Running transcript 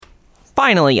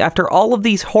Finally, after all of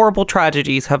these horrible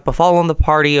tragedies have befallen the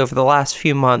party over the last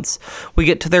few months, we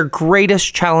get to their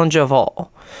greatest challenge of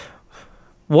all.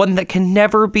 One that can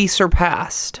never be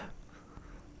surpassed.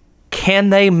 Can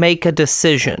they make a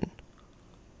decision?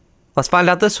 Let's find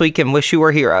out this week in Wish You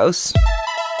Were Heroes.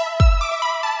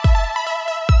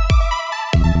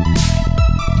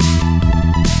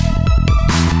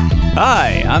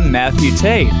 Hi, I'm Matthew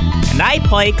Tate. And I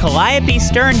play Calliope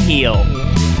Sternheel.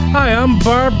 Hi, I'm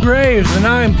Barb Graves, and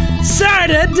I'm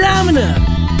Sarda Domina.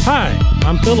 Hi,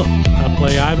 I'm Philip. I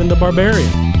play Ivan the Barbarian.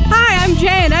 Hi, I'm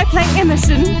Jay, and I play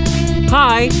Emerson.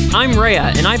 Hi, I'm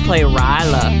Rhea, and I play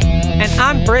Ryla. And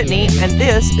I'm Brittany, and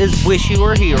this is Wish You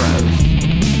Were Heroes.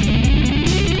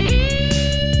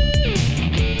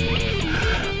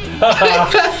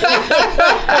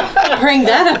 Bring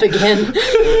that up again.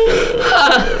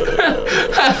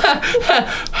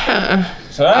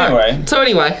 So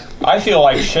anyway, I feel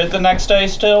like shit the next day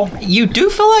still. You do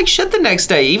feel like shit the next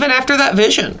day, even after that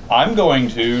vision. I'm going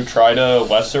to try to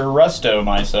lesser resto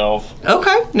myself.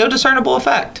 Okay, no discernible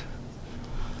effect.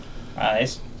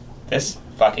 This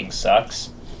fucking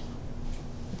sucks.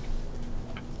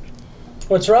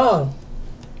 What's wrong?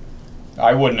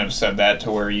 I wouldn't have said that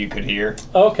to where you could hear.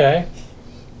 Okay.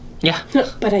 Yeah.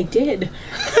 But I did.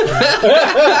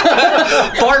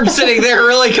 Barb's sitting there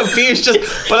really confused,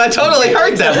 but I totally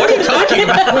heard that. What are you talking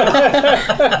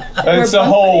about? It's the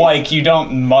whole, like, you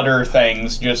don't mutter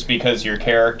things just because your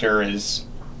character is...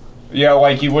 Yeah,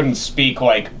 like, you wouldn't speak,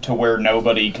 like, to where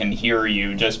nobody can hear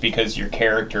you just because your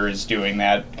character is doing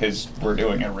that, because we're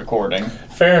doing a recording.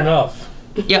 Fair enough.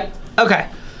 Yep. Okay.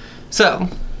 So,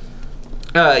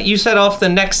 you set off the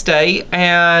next day,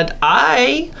 and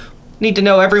I need to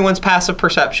know everyone's passive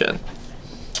perception.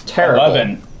 Terrible.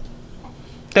 11.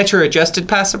 That's your adjusted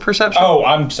passive perception? Oh,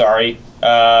 I'm sorry.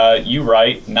 You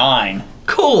right. 9.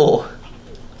 Cool.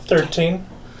 13.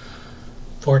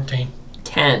 14.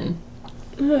 10.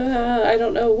 I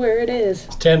don't know where it is.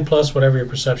 10 plus whatever your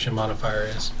perception modifier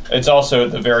is. It's also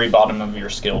at the very bottom of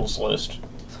your skills list.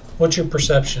 What's your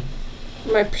perception?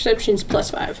 My perception's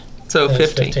 +5. So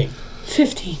That's 15.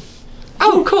 15.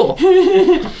 Oh, cool.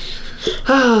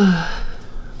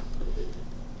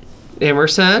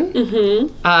 Emerson. Mm-hmm.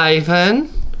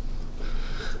 Ivan.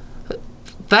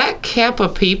 That camp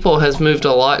of people has moved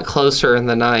a lot closer in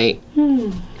the night.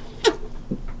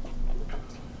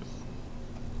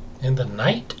 In the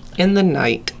night? In the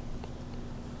night.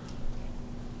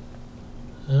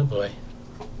 Oh boy.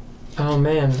 Oh,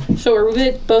 man. So are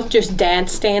we both just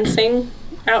dancing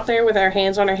out there with our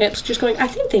hands on our hips, just going, I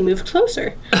think they moved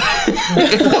closer.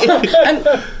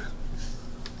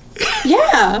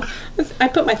 Yeah. I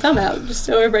put my thumb out just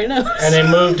so everybody knows. And they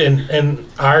moved in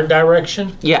our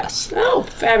direction? Yes. Oh,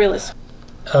 fabulous.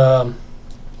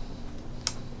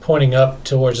 Pointing up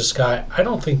towards the sky. I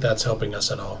don't think that's helping us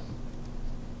at all.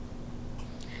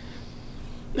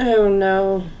 Oh,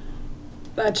 no.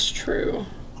 That's true.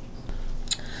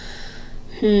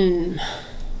 We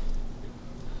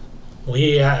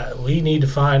need to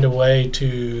find a way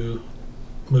to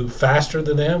move faster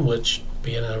than them, which,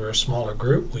 being a smaller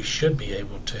group, we should be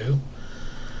able to.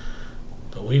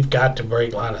 But we've got to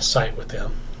break line of sight with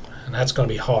them. And that's going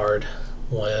to be hard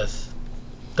with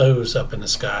those up in the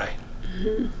sky.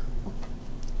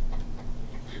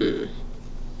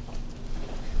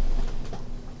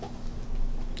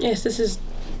 Yes, this is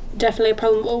definitely a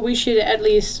problem. Well, we should at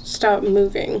least start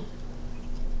moving.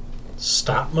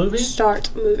 Stop moving?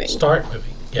 Start moving. Start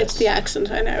moving, yes. It's the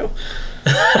accent, I know.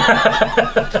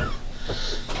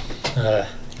 Yes.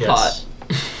 Hot.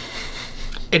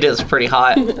 It is pretty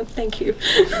hot. Thank you.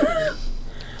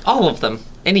 All of them.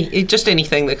 Just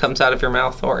anything that comes out of your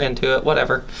mouth or into it,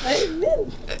 whatever.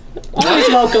 Always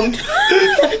welcomed.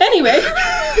 Anyway.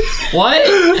 What?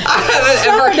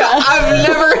 I've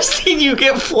never seen you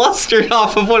get flustered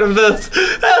off of one of those.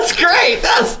 That's great.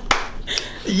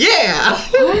 Yeah.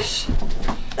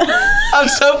 I'm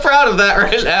so proud of that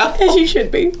right now. As you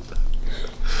should be.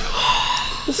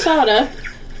 Sada.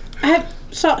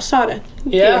 Sada.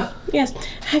 Yeah? Yes.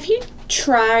 Have you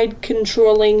tried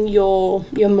controlling your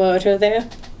motor there?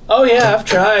 Oh yeah, I've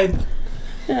tried.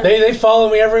 Yeah. They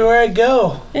follow me everywhere I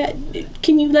go.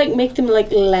 Can you make them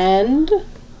land?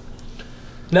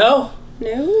 No?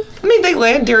 No? I mean, they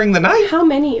land during the night. How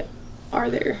many are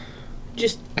there?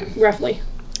 Just roughly.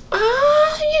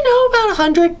 About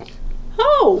 100.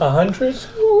 Oh. 100?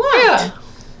 What? Yeah.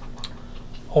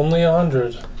 Only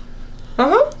 100.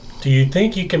 Uh-huh. Do you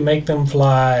think you can make them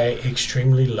fly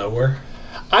extremely lower?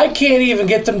 I can't even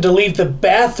get them to leave the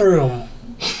bathroom.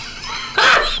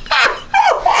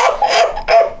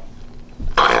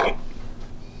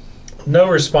 No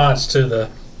response to the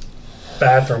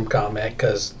bathroom comment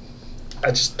because I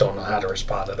just don't know how to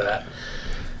respond to that.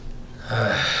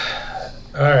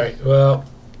 All right, well,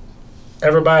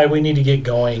 everybody, we need to get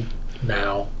going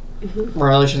now.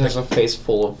 Riley just has a face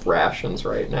full of rations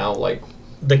right now. Like,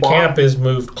 The camp is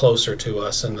moved closer to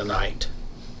us in the night.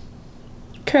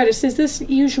 Curtis, is this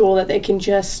usual that they can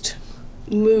just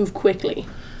move quickly?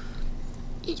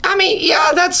 I mean,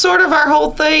 yeah, that's sort of our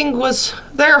whole thing, was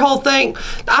their whole thing.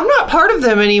 I'm not part of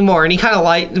them anymore. And he kind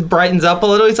of brightens up a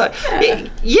little. He's like,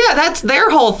 yeah, that's their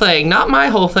whole thing, not my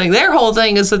whole thing. Their whole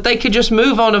thing is that they could just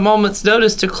move on a moment's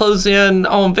notice to close in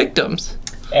on victims.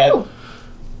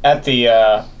 At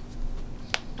the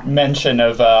mention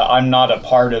of I'm not a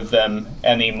part of them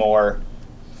anymore,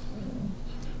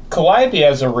 Calliope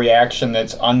has a reaction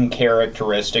that's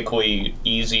uncharacteristically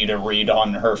easy to read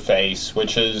on her face,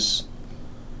 which is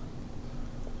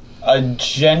a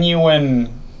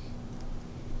genuine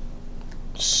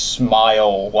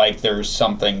smile, like there's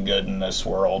something good in this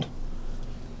world.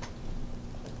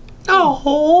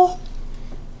 Oh.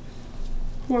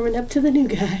 Warming up to the new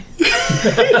guy.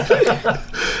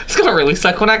 It's gonna really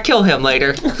suck when I kill him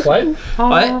later. What?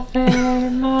 What?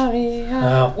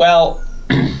 Well,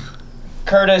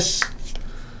 Curtis,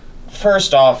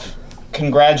 first off,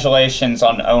 congratulations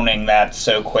on owning that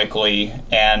so quickly,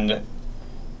 and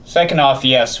second off,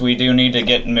 yes, we do need to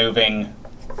get moving.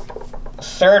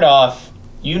 Third off,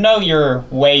 you know your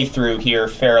way through here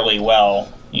fairly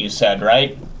well, you said,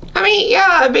 right?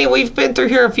 I mean, we've been through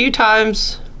here a few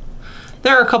times.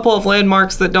 There are a couple of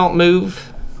landmarks that don't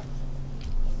move.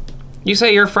 You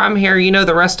say you're from here, you know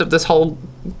the rest of this whole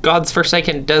God's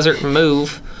forsaken desert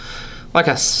move. Like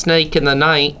a snake in the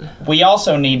night. We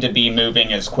also need to be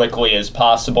moving as quickly as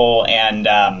possible, and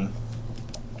I've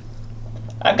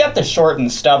got the short and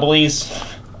stubblies.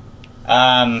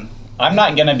 I'm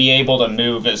not going to be able to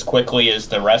move as quickly as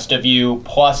the rest of you,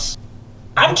 plus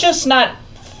I'm just not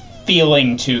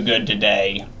feeling too good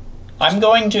today. I'm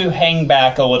going to hang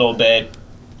back a little bit.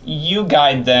 You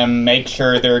guide them, make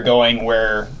sure they're going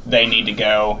where they need to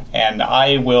go, and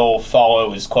I will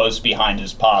follow as close behind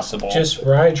as possible. Just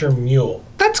ride your mule.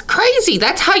 That's crazy.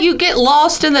 That's how you get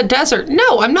lost in the desert.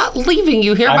 No, I'm not leaving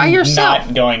you here by yourself. I'm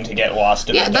not going to get lost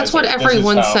in the desert. Yeah, that's what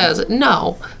everyone says.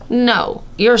 No.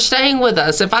 You're staying with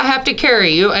us. If I have to carry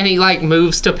you, and he,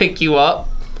 moves to pick you up.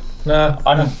 Nah.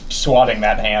 I'm swatting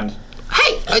that hand.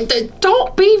 Hey,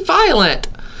 don't be violent.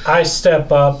 I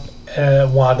step up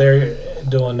while they're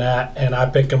doing that, and I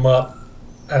pick him up,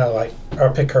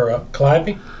 or pick her up.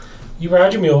 Calliope, you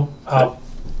ride your mule. I'll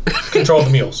control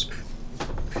the mules.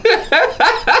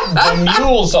 The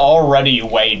mule's already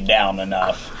weighed down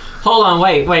enough. Hold on,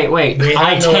 wait.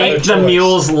 I take the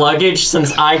mule's luggage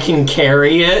since I can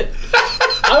carry it.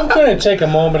 I'm going to take a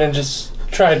moment and just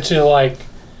try to,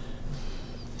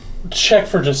 check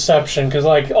for deception, because,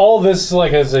 all this,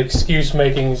 is excuse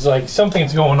making. Is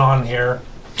something's going on here.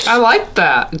 I like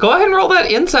that. Go ahead and roll that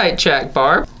insight check,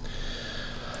 Barb.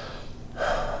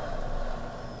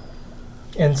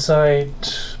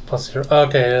 Insight plus 0.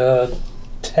 Okay,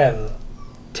 10.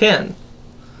 10.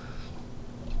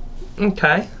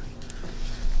 Okay.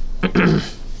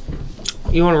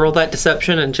 You want to roll that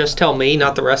deception and just tell me,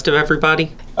 not the rest of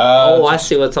everybody? I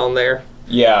see what's on there.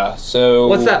 Yeah, so...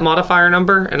 What's that modifier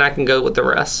number? And I can go with the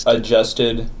rest.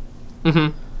 Adjusted.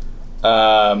 Mm-hmm.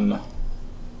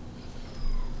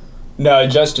 No,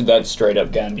 adjusted, that's straight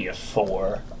up gonna be a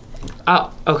 4.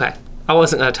 Oh, okay. I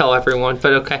wasn't gonna tell everyone,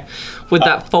 but okay. With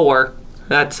that 4,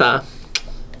 that's,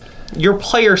 your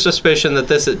player suspicion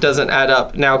that it doesn't add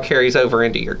up now carries over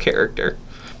into your character.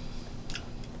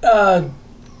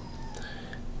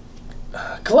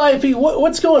 Calliope,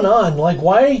 what's going on?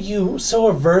 Why are you so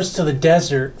averse to the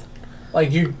desert?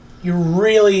 You're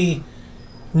really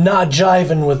not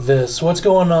jiving with this. What's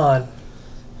going on?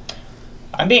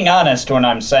 I'm being honest when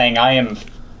I'm saying I'm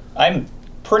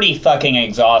pretty fucking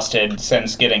exhausted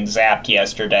since getting zapped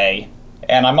yesterday.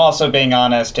 And I'm also being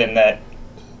honest in that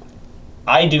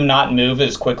I do not move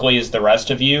as quickly as the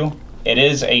rest of you. It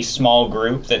is a small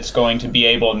group that's going to be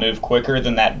able to move quicker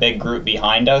than that big group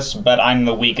behind us, but I'm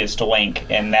the weakest link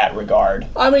in that regard.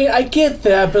 I mean, I get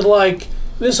that, but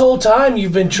this whole time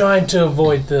you've been trying to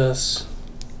avoid this.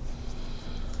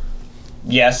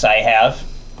 Yes, I have.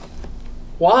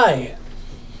 Why?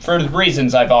 For the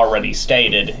reasons I've already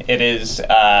stated. It is,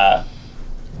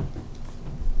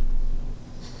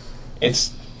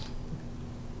 it's...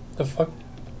 The fuck?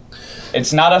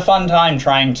 It's not a fun time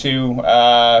trying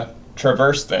to,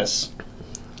 traverse this.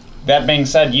 That being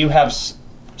said, you have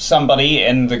somebody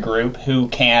in the group who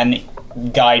can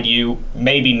guide you,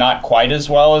 maybe not quite as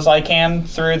well as I can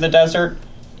through the desert,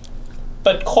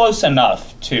 but close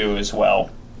enough to as well.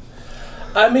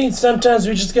 I mean, sometimes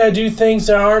we just gotta do things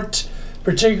that aren't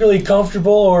particularly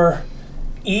comfortable or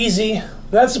easy.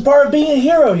 That's the part of being a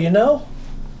hero, you know?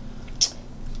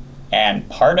 And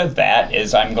part of that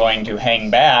is I'm going to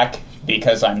hang back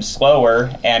because I'm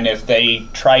slower, and if they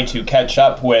try to catch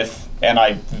up with, and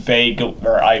I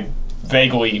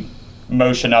vaguely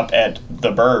motion up at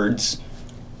the birds,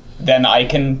 then I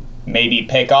can maybe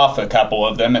pick off a couple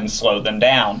of them and slow them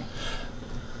down.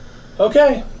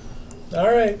 Okay.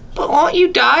 Alright. But won't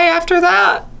you die after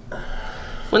that?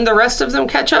 When the rest of them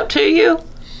catch up to you?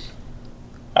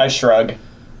 I shrug.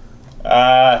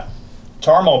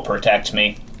 Torm will protect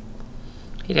me.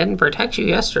 He didn't protect you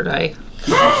yesterday.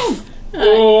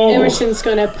 Emerson's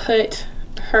gonna put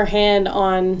her hand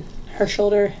on her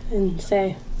shoulder and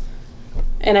say,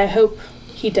 and I hope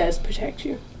he does protect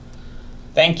you.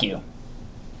 Thank you.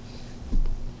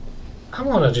 I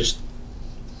want to just,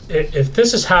 if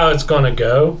this is how it's going to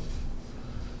go,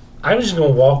 I'm just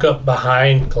going to walk up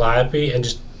behind Calliope and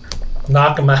just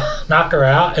knock her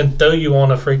out and throw you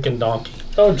on a freaking donkey.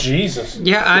 Oh, Jesus.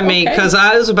 Yeah, I mean, Okay. because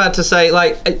I was about to say,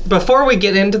 like, before we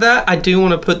get into that, I do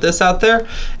want to put this out there.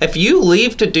 If you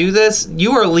leave to do this,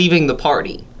 you are leaving the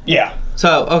party. Yeah.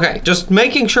 So, okay, just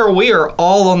making sure we are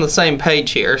all on the same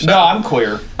page here. So. No, I'm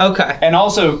clear. Okay. And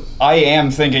also, I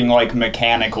am thinking, like,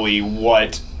 mechanically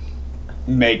what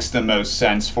makes the most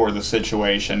sense for the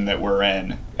situation that we're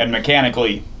in. And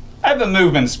mechanically, I have a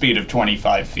movement speed of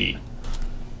 25 feet.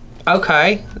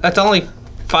 Okay. That's only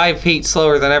 5 feet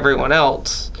slower than everyone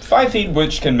else. 5 feet,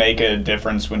 which can make a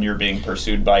difference when you're being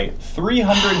pursued by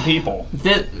 300 people.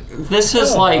 This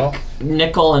is like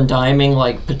nickel and diming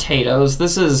like potatoes.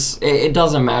 This is, it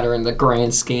doesn't matter in the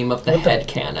grand scheme of the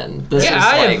headcanon. This Yeah, is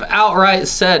I like, have outright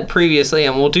said previously,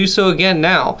 and we'll do so again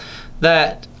now,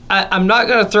 that I'm not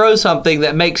going to throw something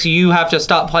that makes you have to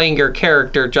stop playing your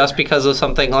character just because of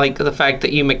something like the fact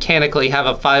that you mechanically have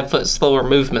a 5 foot slower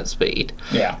movement speed.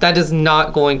 Yeah. That is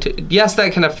not going to. Yes,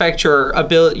 that can affect your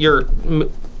ability.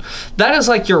 That is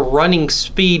like your running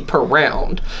speed per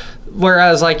round.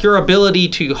 Whereas, like, your ability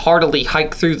to hardily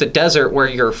hike through the desert where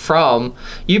you're from,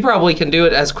 you probably can do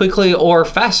it as quickly or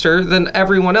faster than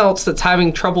everyone else that's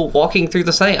having trouble walking through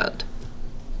the sand.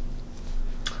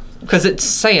 Because it's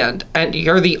sand, and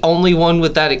you're the only one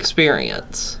with that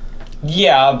experience.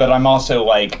 Yeah, but I'm also,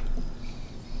 like...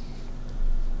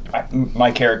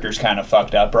 my character's kind of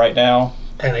fucked up right now.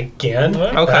 And again,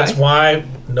 Okay. that's why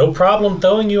no problem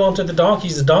throwing you onto the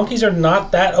donkeys. The donkeys are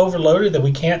not that overloaded that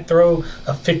we can't throw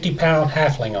a 50-pound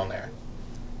halfling on there.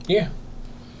 Yeah.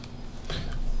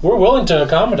 We're willing to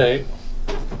accommodate.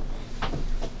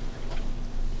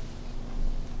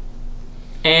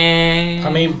 and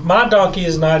I mean, my donkey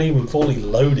is not even fully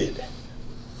loaded.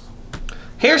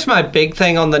 Here's my big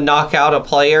thing on the knockout a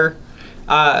player.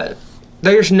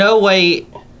 There's no way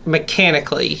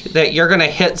mechanically that you're going to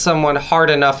hit someone hard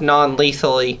enough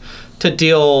non-lethally to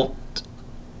deal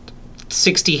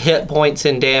 60 hit points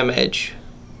in damage,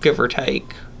 give or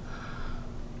take.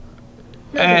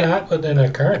 Maybe not within a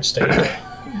current state.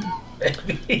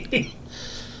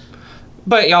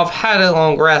 But y'all have had a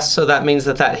long rest, so that means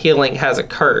that healing has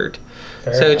occurred.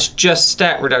 Fair So enough. it's just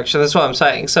stat reduction. That's what I'm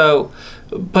saying. So,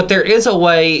 but there is a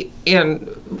way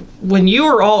when you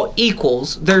are all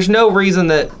equals, there's no reason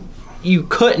that you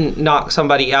couldn't knock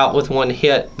somebody out with one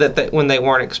hit that when they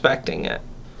weren't expecting it.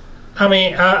 I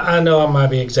mean, I know I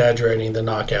might be exaggerating the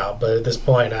knockout, but at this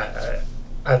point,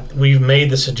 we've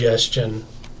made the suggestion.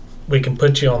 We can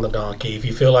put you on the donkey. If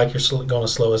you feel like you're going to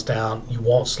slow us down, you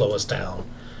won't slow us down.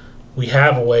 We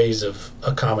have ways of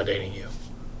accommodating you.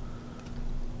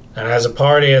 And as a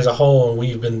party as a whole, and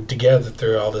we've been together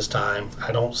through all this time,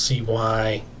 I don't see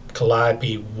why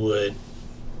Calliope would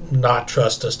not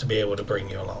trust us to be able to bring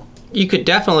you along. You could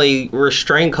definitely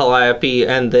restrain Calliope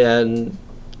and then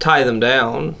tie them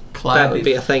down. That would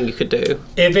be a thing you could do.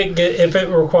 If it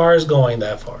requires going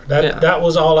that far. That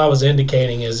was all I was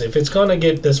indicating, is if it's going to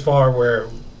get this far where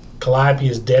Calliope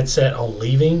is dead set on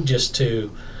leaving just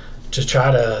to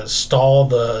try to stall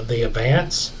the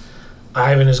advance,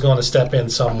 Ivan is going to step in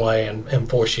some way and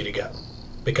force you to go,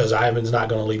 because Ivan's not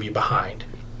going to leave you behind.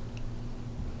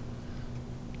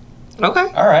 Okay.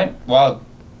 All right. Well,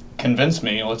 convince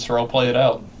me. Let's roleplay it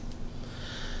out.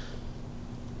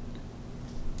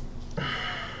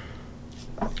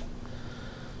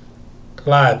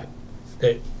 Calliope,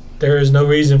 there is no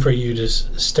reason for you to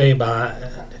stay by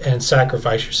and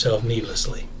sacrifice yourself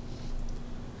needlessly.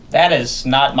 That is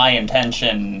not my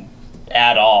intention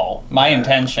at all. My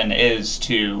intention is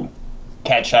to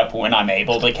catch up when I'm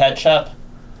able to catch up.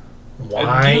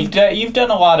 Why? You've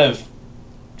done a lot of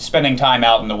spending time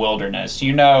out in the wilderness,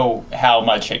 you know how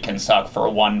much it can suck for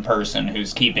one person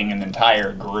who's keeping an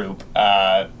entire group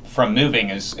from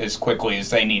moving as quickly as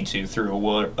they need to through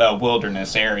a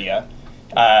wilderness area.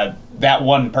 That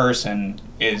one person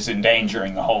is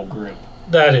endangering the whole group.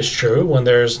 That is true when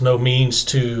there's no means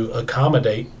to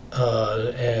accommodate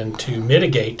and to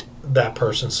mitigate that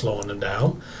person slowing them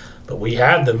down. But we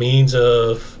have the means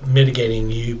of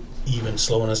mitigating you even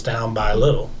slowing us down by a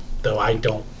little. Though I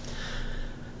don't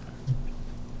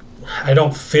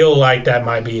feel like that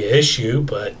might be an issue,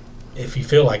 but if you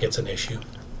feel like it's an issue.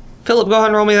 Philip, go ahead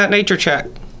and roll me that nature check.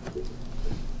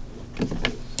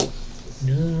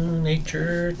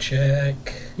 Nature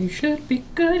check. You should be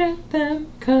good at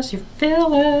them, cause you're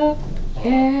Philip.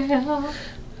 Yeah.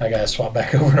 I gotta swap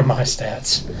back over to my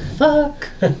stats. Fuck.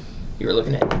 You were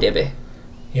looking at Dibby.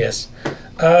 Yes.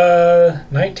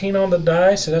 19 on the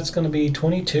die, so that's gonna be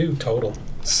 22 total.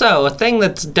 So, a thing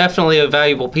that's definitely a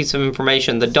valuable piece of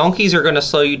information, the donkeys are going to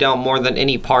slow you down more than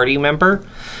any party member,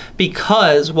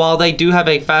 because while they do have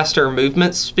a faster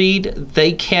movement speed,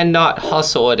 they cannot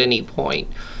hustle at any point.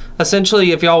 Essentially,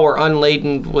 if y'all were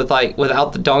unladen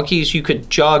without the donkeys, you could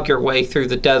jog your way through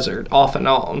the desert off and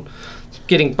on,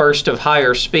 getting bursts of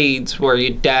higher speeds where you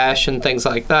dash and things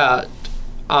like that.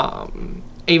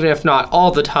 Even if not all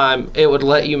the time, it would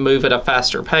let you move at a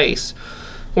faster pace.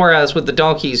 Whereas with the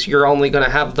donkeys, you're only going to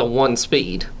have the one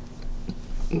speed.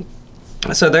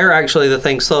 So they're actually the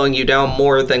thing slowing you down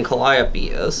more than Calliope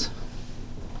is.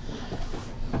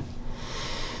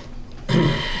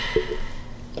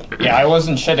 Yeah, I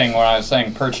wasn't shitting when I was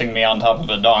saying perching me on top of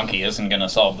a donkey isn't going to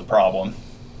solve the problem.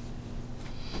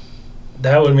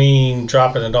 That would mean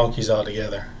dropping the donkeys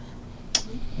altogether.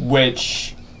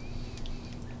 Which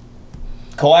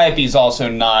Calliope's also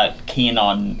not keen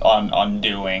on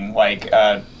doing. Like,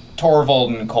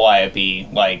 Torvald and Calliope,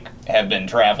 have been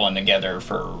traveling together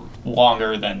for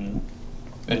longer than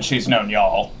she's known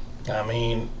y'all. I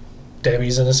mean,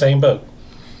 Debbie's in the same boat.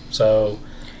 So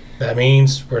that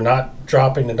means we're not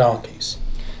dropping the donkeys.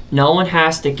 No one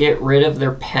has to get rid of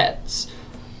their pets.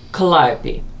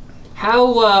 Calliope,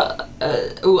 how,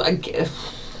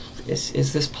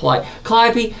 is this polite?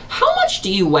 Calliope, how much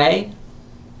do you weigh?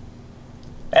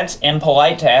 That's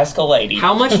impolite to ask a lady.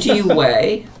 How much do you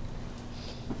weigh?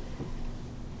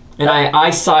 And I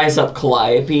size up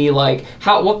Calliope,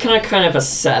 what can I kind of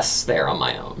assess there on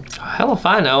my own? Hell if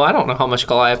I know. I don't know how much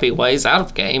Calliope weighs out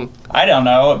of game. I don't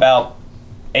know, about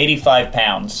 85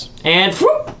 pounds. And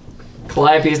whoop,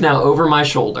 Calliope is now over my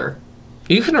shoulder.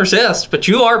 You can resist, but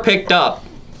you are picked up.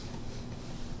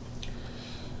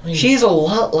 She's a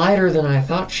lot lighter than I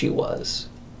thought she was.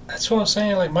 That's what I'm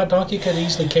saying. My donkey could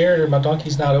easily carry her. My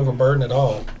donkey's not overburdened at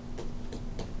all.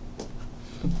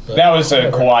 But that was a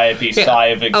whatever. Calliope sigh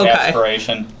of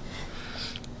exasperation.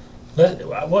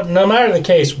 No matter the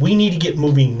case, we need to get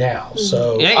moving now.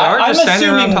 So Yeah, you are just standing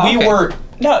around talking. We were...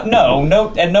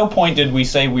 No. At no point did we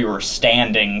say we were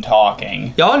standing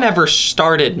talking. Y'all never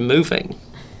started moving.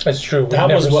 That's true. that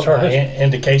was what my started.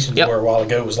 indications Yep. were a while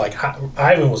ago. It was like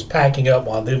Ivan was packing up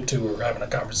while them two were having a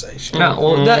conversation. No,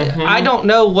 well, I don't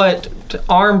know what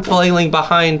arm flailing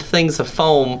behind things of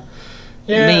foam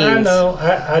Yeah, I means. know.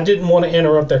 I didn't want to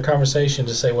interrupt their conversation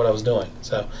to say what I was doing.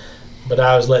 But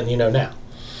I was letting you know now.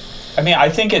 I mean, I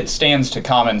think it stands to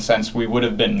common sense we would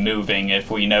have been moving if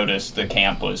we noticed the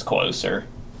camp was closer.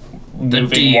 Moving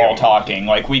deer. while talking.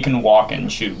 We can walk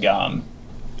and chew gum.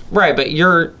 Right, but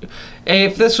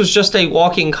if this was just a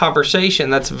walking conversation,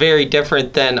 that's very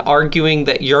different than arguing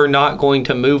that you're not going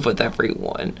to move with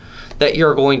everyone, that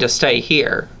you're going to stay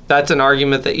here. That's an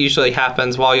argument that usually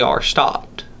happens while y'all are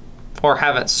stopped or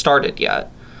haven't started yet.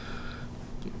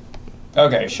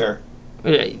 Okay, sure.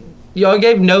 Y'all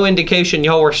gave no indication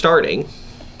y'all were starting.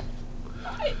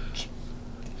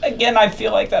 Again, I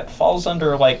feel like that falls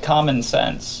under, common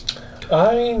sense.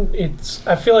 I mean,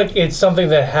 I feel like it's something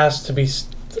that has to be.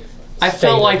 I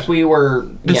felt like we were...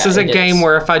 This is a game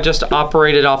where if I just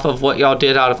operated off of what y'all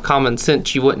did out of common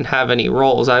sense, you wouldn't have any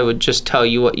roles. I would just tell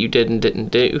you what you did and didn't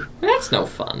do. That's no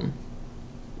fun.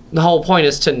 The whole point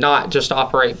is to not just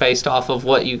operate based off of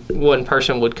what one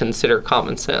person would consider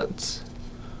common sense.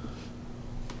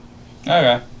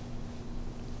 Okay.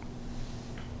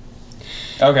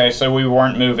 Okay, so we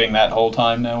weren't moving that whole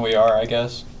time. Now we are, I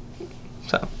guess.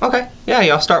 So, okay. Yeah,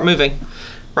 y'all start moving.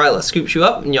 Ryla scoops you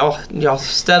up, and y'all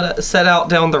set out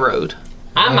down the road.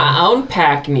 I'm my own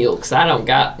pack mule, because I don't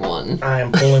got one. I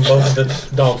am pulling both of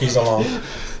the donkeys along.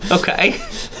 Okay.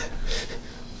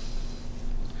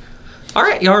 All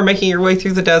right, y'all are making your way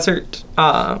through the desert.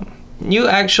 You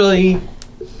actually...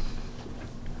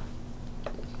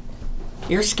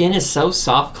 Your skin is so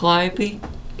soft, Calliope.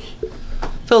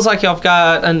 Feels like y'all have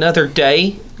got another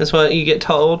day, is what you get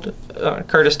told.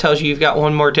 Curtis tells you you've got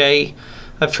one more day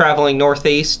of traveling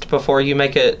northeast before you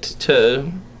make it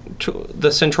to the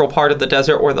central part of the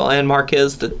desert where the landmark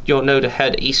is, that you'll know to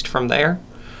head east from there.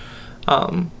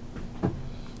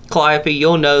 Calliope,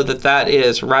 you'll know that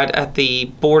is right at the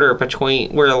border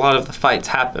between where a lot of the fights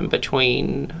happen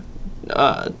between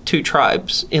two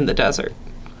tribes in the desert.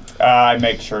 I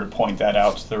make sure to point that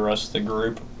out to the rest of the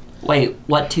group. Wait,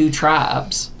 what two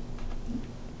tribes?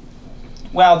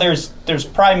 Well, there's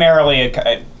primarily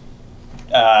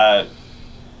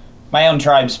my own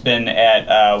tribe's been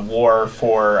at war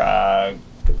for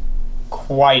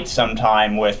quite some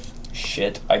time with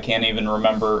I can't even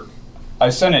remember. I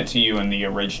sent it to you in the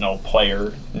original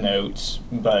player notes,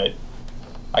 but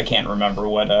I can't remember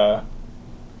what I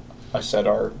said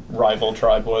our rival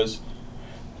tribe was.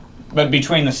 But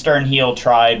between the Sternheel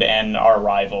tribe and our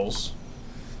rivals,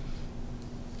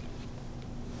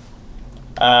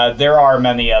 there are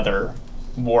many other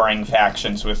warring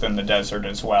factions within the desert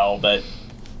as well, but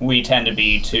we tend to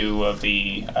be two of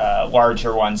the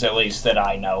larger ones, at least that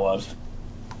I know of.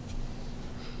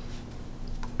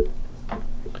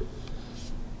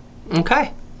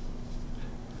 Okay.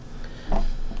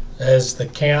 As the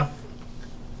camp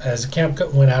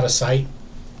went out of sight,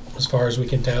 as far as we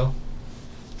can tell.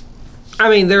 I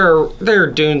mean, there are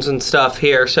dunes and stuff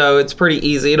here, so it's pretty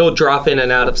easy. It'll drop in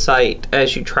and out of sight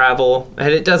as you travel,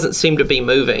 and it doesn't seem to be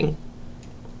moving.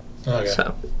 Okay.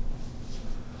 So.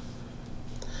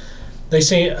 They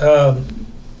say,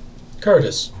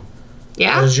 Curtis.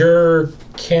 Yeah? Does your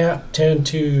camp tend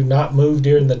to not move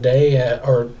during the day?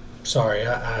 Sorry,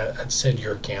 I said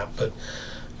your camp, but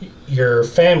your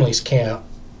family's camp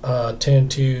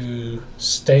tend to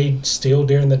stay still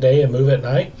during the day and move at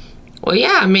night? Well,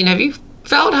 yeah. I mean, have you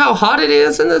felt how hot it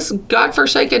is in this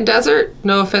godforsaken desert?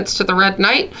 No offense to the Red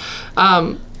Knight.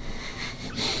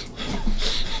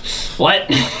 What?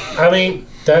 I mean,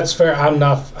 that's fair.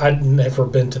 I'd never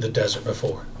been to the desert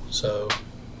before, so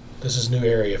this is new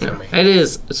area for me. It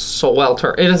is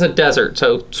sweltering. It is a desert,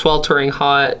 so sweltering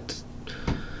hot,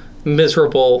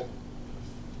 miserable.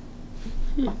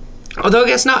 Although I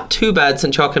guess not too bad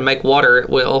since y'all can make water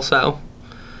at will, so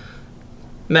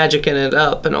magicking it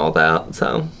up and all that,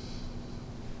 so.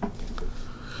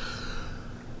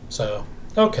 So,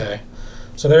 okay.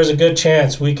 So there's a good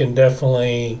chance we can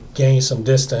definitely gain some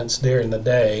distance during the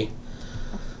day,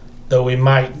 though we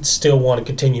might still want to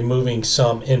continue moving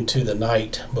some into the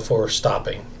night before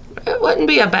stopping. It wouldn't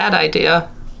be a bad idea.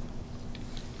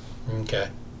 Okay.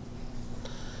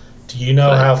 Do you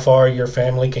know how far your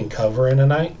family can cover in a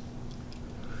night?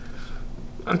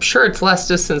 I'm sure it's less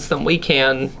distance than we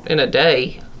can in a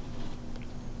day.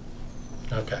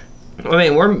 Okay. I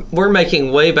mean, we're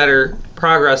making way better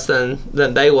progress than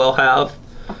they will have.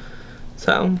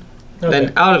 So,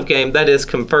 then out of game, that is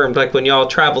confirmed. Like when y'all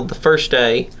traveled the first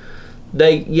day,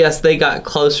 they got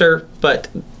closer, but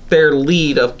their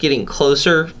lead of getting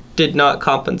closer did not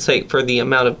compensate for the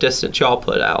amount of distance y'all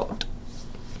put out.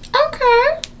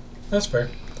 Okay. That's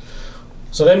fair.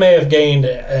 So they may have gained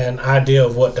an idea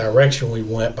of what direction we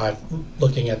went by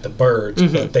looking at the birds,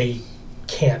 but they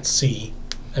can't see,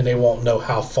 and they won't know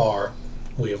how far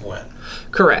we have went.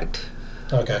 Correct.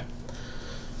 Okay.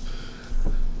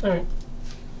 All right.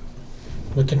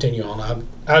 We'll continue on.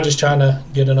 I'm just trying to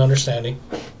get an understanding.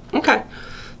 Okay.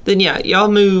 Then yeah,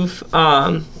 y'all move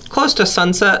close to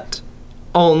sunset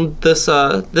on this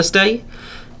day.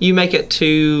 You make it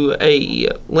to a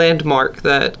landmark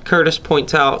that Curtis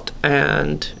points out,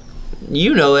 and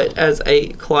you know it as a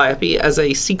Calliope, as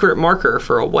a secret marker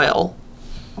for a well.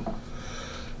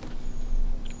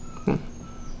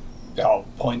 I'll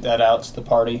point that out to the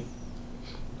party.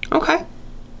 Okay.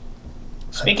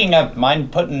 Speaking of,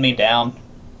 mind putting me down?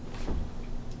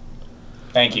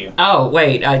 Thank you. Oh,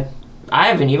 wait, I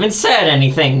haven't even said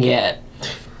anything yet.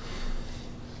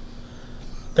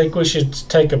 Think we should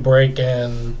take a break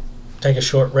and take a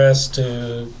short rest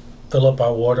to fill up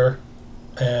our water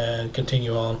and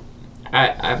continue on.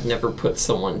 I've never put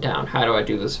someone down. How do I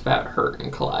do this without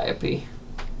hurting Calliope?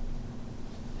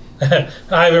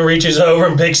 Ivan reaches over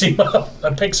and picks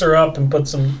her up and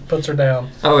puts her down.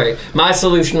 Oh wait, my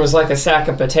solution was like a sack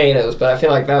of potatoes, but I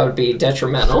feel like that would be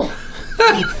detrimental.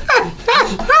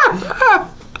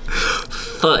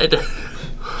 Thud.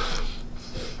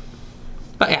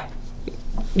 But yeah,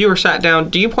 you were sat down.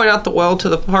 Do you point out the well to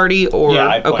the party, or? Yeah,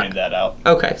 I pointed that out.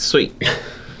 Okay, sweet.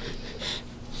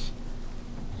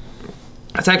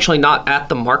 It's actually not at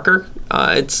the marker.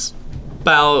 It's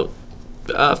about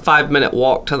a 5-minute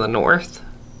walk to the north,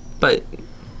 but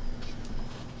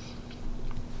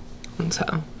and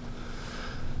so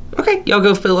Okay, y'all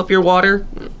go fill up your water,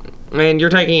 and you're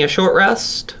taking a short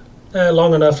rest.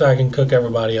 Long enough that I can cook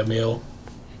everybody a meal.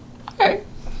 Okay.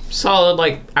 Solid,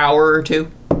 like, hour or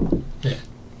two. Yeah.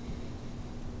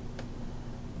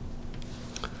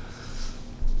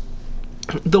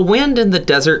 The wind in the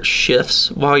desert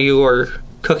shifts while you are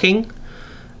cooking,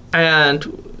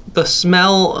 and the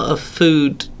smell of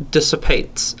food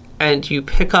dissipates, and you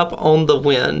pick up on the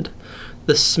wind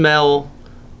the smell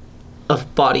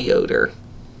of body odor.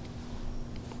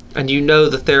 And you know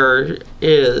that there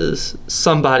is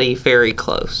somebody very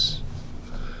close,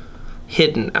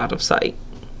 hidden out of sight.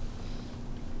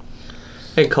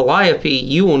 And Calliope,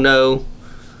 you will know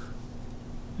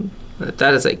that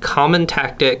that is a common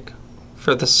tactic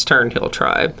for the Sternhill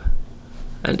tribe.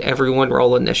 And everyone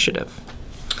roll initiative.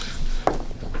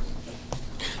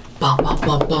 Bum, bum,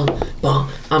 bum, bum, bum.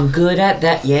 I'm good at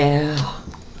that, yeah.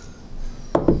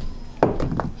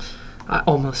 I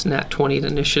almost nat 20'd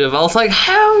initiative. I was like,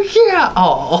 hell yeah!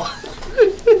 Oh.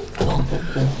 Bum, bum,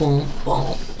 bum,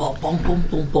 bum, bum, bum, bum,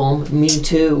 bum, bum. Me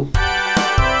too.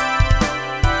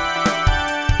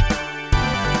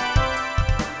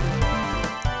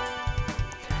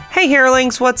 Hey,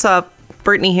 Hearlings, what's up?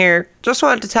 Brittany here. Just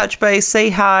wanted to touch base, say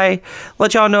hi,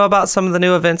 let y'all know about some of the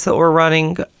new events that we're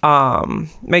running.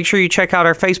 Make sure you check out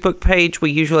our Facebook page. We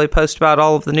usually post about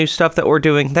all of the new stuff that we're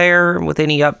doing there with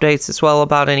any updates as well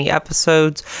about any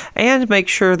episodes. And make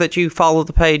sure that you follow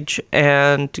the page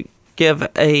and give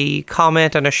a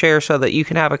comment and a share so that you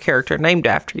can have a character named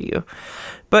after you.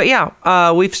 But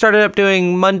yeah, we've started up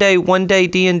doing Monday one-day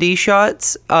D&D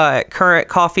shots at Current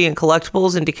Coffee and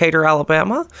Collectibles in Decatur,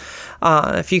 Alabama.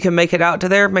 If you can make it out to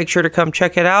there, make sure to come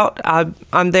check it out.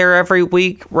 I'm there every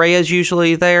week. Rhea's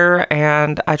usually there,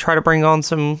 and I try to bring on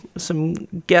some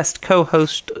guest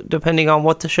co-host depending on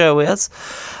what the show is.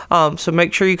 So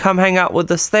make sure you come hang out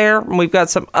with us there. We've got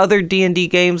some other D&D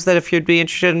games that if you'd be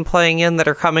interested in playing in that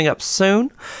are coming up soon.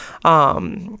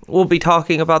 We'll be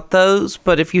talking about those,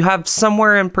 but if you have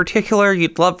somewhere in particular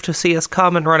you'd love to see us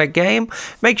come and run a game,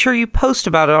 make sure you post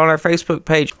about it on our Facebook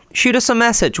page. Shoot us a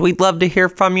message. We'd love to hear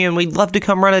from you, and we'd love to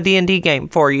come run a D&D game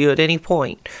for you at any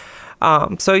point.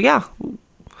 So yeah,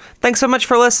 thanks so much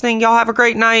for listening. Y'all have a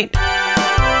great night.